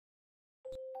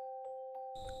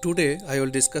Today I will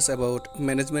discuss about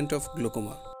management of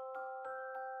glaucoma.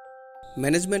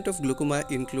 Management of glaucoma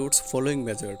includes following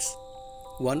measures.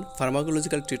 1.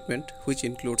 Pharmacological treatment, which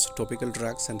includes topical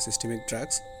drugs and systemic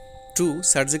drugs. 2.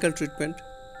 Surgical treatment.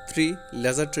 3.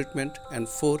 Laser treatment. And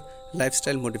 4.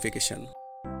 Lifestyle modification.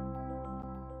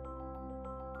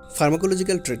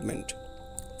 Pharmacological treatment.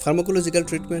 Pharmacological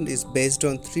treatment is based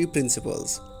on three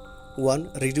principles.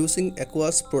 1. Reducing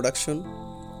aqueous production.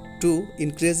 2.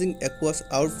 Increasing aqueous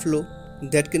outflow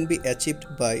that can be achieved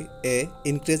by A.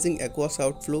 Increasing aqueous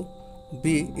outflow,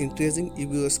 B. Increasing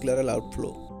uveoscleral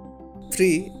outflow,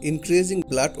 3. Increasing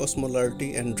blood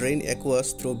osmolarity and drain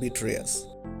aqueous through vitreous.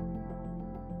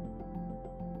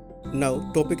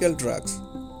 Now, topical drugs.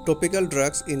 Topical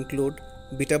drugs include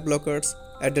beta blockers,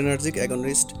 adrenergic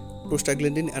agonist,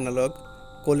 prostaglandin analog,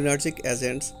 cholinergic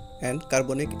agents, and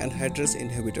carbonic anhydrase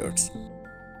inhibitors.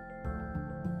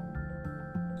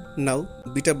 Now,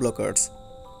 beta blockers.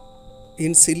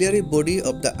 In ciliary body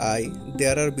of the eye,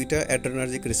 there are beta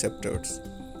adrenergic receptors.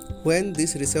 When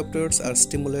these receptors are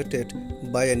stimulated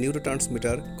by a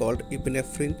neurotransmitter called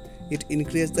epinephrine, it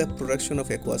increases the production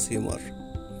of aqueous humor.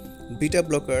 Beta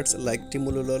blockers like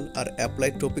timolol are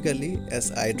applied topically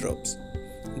as eye drops.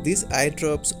 These eye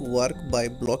drops work by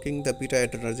blocking the beta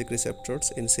adrenergic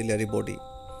receptors in ciliary body.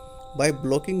 By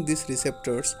blocking these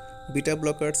receptors, beta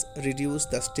blockers reduce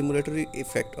the stimulatory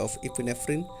effect of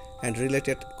epinephrine and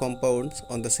related compounds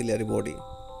on the ciliary body.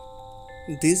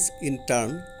 This in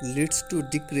turn leads to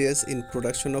decrease in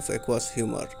production of aqueous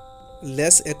humor.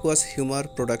 Less aqueous humor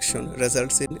production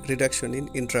results in reduction in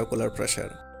intraocular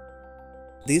pressure.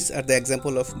 These are the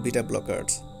example of beta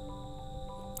blockers.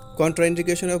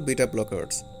 Contraindication of beta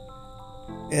blockers: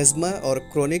 asthma or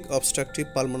chronic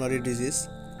obstructive pulmonary disease,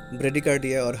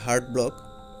 bradycardia or heart block,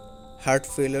 heart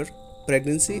failure,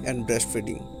 pregnancy and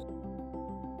breastfeeding.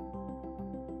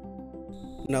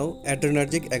 Now,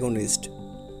 adrenergic agonist.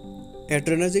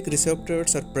 Adrenergic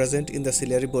receptors are present in the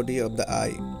ciliary body of the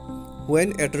eye.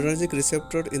 When adrenergic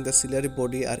receptors in the ciliary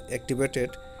body are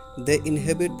activated, they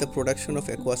inhibit the production of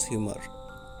aqueous humor.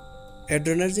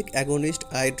 Adrenergic agonist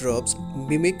eye drops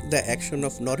mimic the action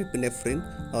of norepinephrine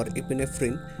or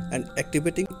epinephrine and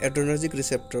activating adrenergic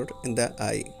receptor in the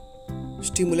eye.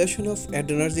 Stimulation of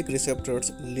adrenergic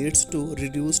receptors leads to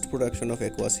reduced production of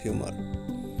aqueous humor.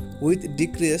 With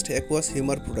decreased aqueous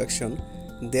humor production,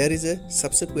 there is a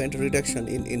subsequent reduction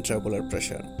in intraocular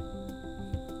pressure.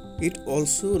 It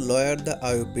also lowers the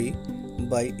IOP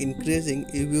by increasing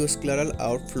uveoscleral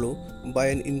outflow by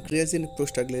an increase in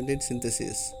prostaglandin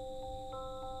synthesis.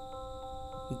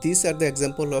 These are the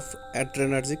example of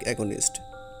adrenergic agonist.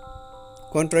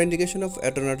 Contraindication of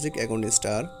adrenergic agonist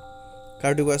are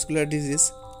cardiovascular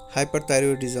disease,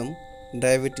 hyperthyroidism,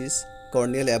 diabetes,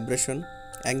 corneal abrasion,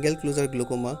 angle closure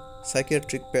glaucoma,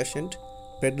 psychiatric patient,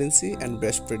 pregnancy and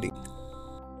breastfeeding.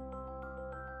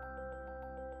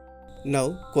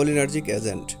 Now, cholinergic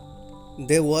agent.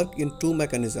 They work in two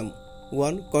mechanisms.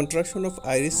 1. Contraction of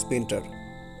iris sphincter.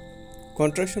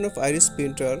 Contraction of iris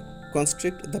sphincter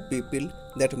constrict the pupil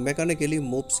that mechanically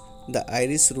moves the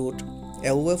iris root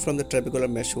away from the trabecular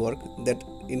meshwork that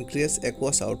increase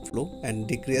aqueous outflow and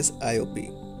decrease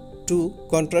IOP. 2.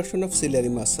 Contraction of ciliary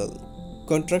muscle.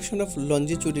 Contraction of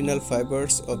longitudinal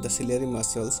fibers of the ciliary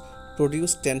muscles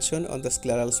produce tension on the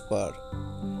scleral spur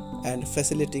and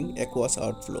facilitating aqueous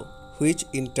outflow, which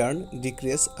in turn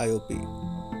decrease IOP.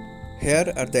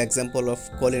 Here are the example of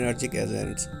cholinergic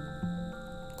agents.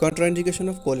 Contraindication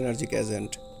of cholinergic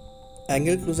agent: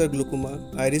 angle closure glaucoma,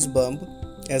 iris bump,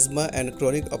 asthma and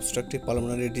chronic obstructive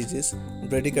pulmonary disease,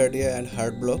 bradycardia and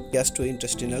heart block,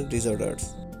 gastrointestinal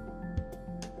disorders.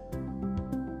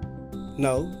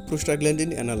 Now,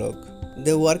 prostaglandin analog.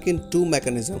 They work in two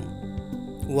mechanisms.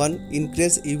 1.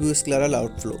 Increase uveoscleral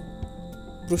outflow.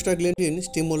 Prostaglandin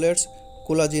stimulates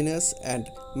collagenase and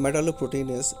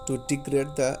metalloproteinase to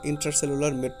degrade the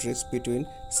intracellular matrix between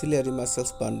ciliary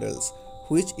muscles bundles,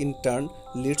 which in turn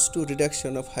leads to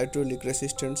reduction of hydraulic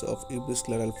resistance of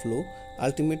uveoscleral flow,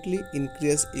 ultimately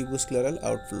increase uveoscleral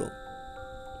outflow.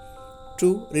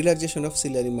 2. Relaxation of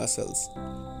ciliary muscles.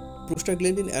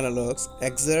 Prostaglandin analogs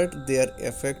exert their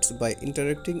effects by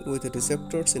interacting with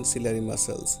receptors in ciliary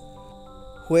muscles.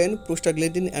 When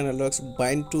prostaglandin analogs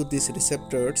bind to these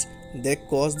receptors, they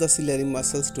cause the ciliary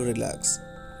muscles to relax.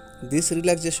 This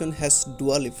relaxation has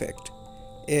dual effect.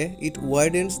 A. It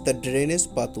widens the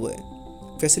drainage pathway,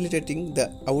 facilitating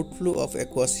the outflow of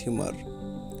aqueous humor.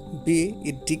 B.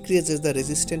 It decreases the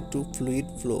resistance to fluid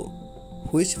flow,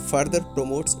 which further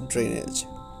promotes drainage.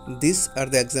 These are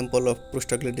the example of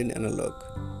prostaglandin analog.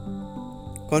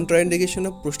 Contraindication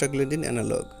of prostaglandin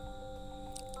analog: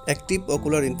 active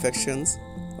ocular infections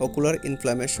ocular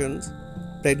inflammations,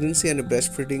 pregnancy and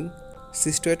breastfeeding,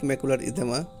 cystoid macular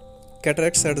edema,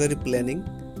 cataract surgery planning,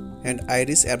 and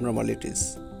iris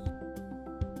abnormalities.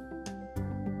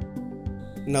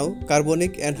 Now,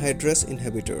 carbonic anhydrase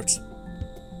inhibitors.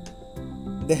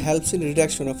 They help in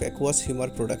reduction of aqueous humor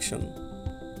production.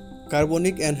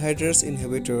 Carbonic anhydrase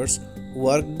inhibitors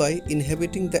work by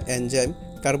inhibiting the enzyme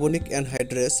carbonic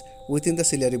anhydrase within the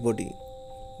ciliary body.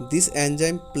 This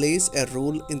enzyme plays a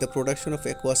role in the production of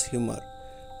aqueous humor.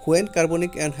 When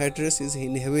carbonic anhydrase is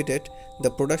inhibited,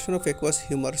 the production of aqueous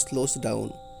humor slows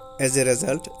down. As a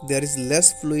result, there is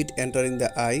less fluid entering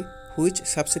the eye, which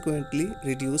subsequently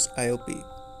reduces IOP.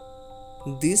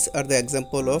 These are the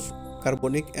example of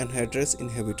carbonic anhydrase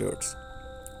inhibitors.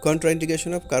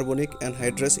 Contraindication of carbonic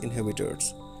anhydrase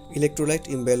inhibitors: electrolyte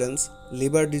imbalance,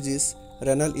 liver disease,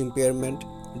 renal impairment,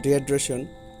 dehydration,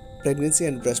 pregnancy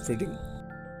and breastfeeding.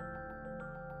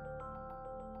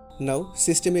 Now,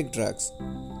 systemic drugs.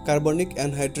 Carbonic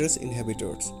anhydrase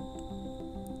inhibitors.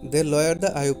 They lower the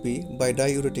IOP by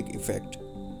diuretic effect.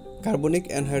 Carbonic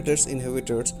anhydrase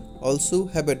inhibitors also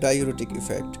have a diuretic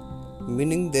effect,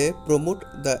 meaning they promote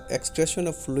the excretion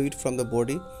of fluid from the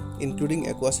body, including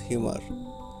aqueous humor.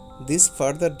 This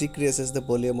further decreases the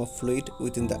volume of fluid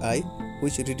within the eye,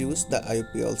 which reduces the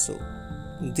IOP also.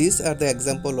 These are the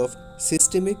example of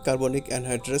systemic carbonic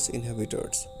anhydrase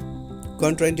inhibitors.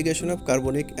 Contraindication of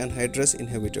carbonic anhydrase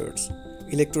inhibitors: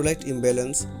 electrolyte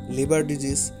imbalance, liver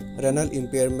disease, renal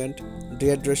impairment,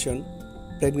 dehydration,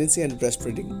 pregnancy and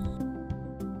breastfeeding.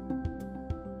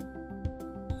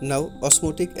 Now,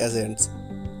 osmotic agents.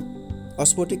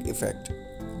 Osmotic effect.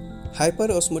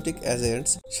 Hyperosmotic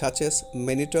agents such as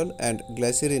mannitol and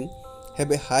glycerin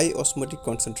have a high osmotic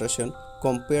concentration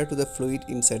compared to the fluid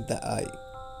inside the eye.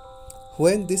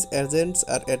 When these agents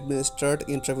are administered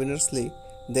intravenously,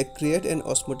 they create an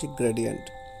osmotic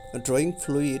gradient, drawing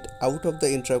fluid out of the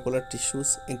intraocular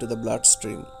tissues into the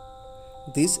bloodstream.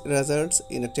 This results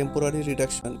in a temporary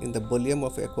reduction in the volume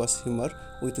of aqueous humor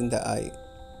within the eye.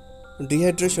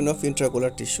 Dehydration of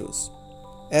intraocular tissues.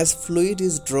 As fluid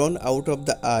is drawn out of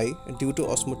the eye due to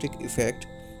osmotic effect,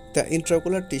 the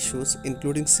intraocular tissues,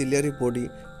 including ciliary body,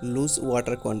 lose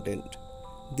water content.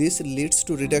 This leads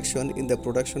to reduction in the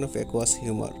production of aqueous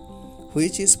humor,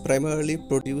 which is primarily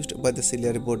produced by the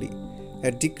ciliary body.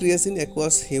 A decrease in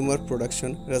aqueous humor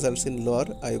production results in lower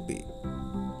IOP.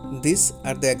 These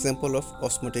are the example of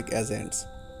osmotic agents.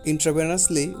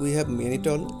 Intravenously, we have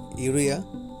mannitol, urea,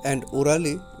 and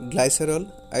orally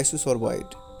glycerol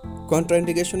isosorbide.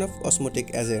 Contraindication of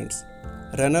osmotic agents: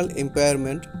 renal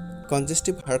impairment,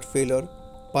 congestive heart failure,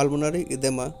 pulmonary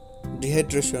edema,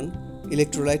 dehydration,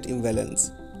 electrolyte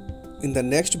imbalance. In the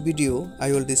next video,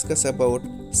 I will discuss about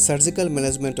surgical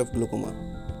management of glaucoma.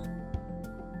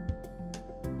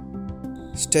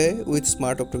 Stay with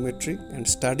Smart Optometry and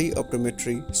study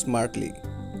optometry smartly.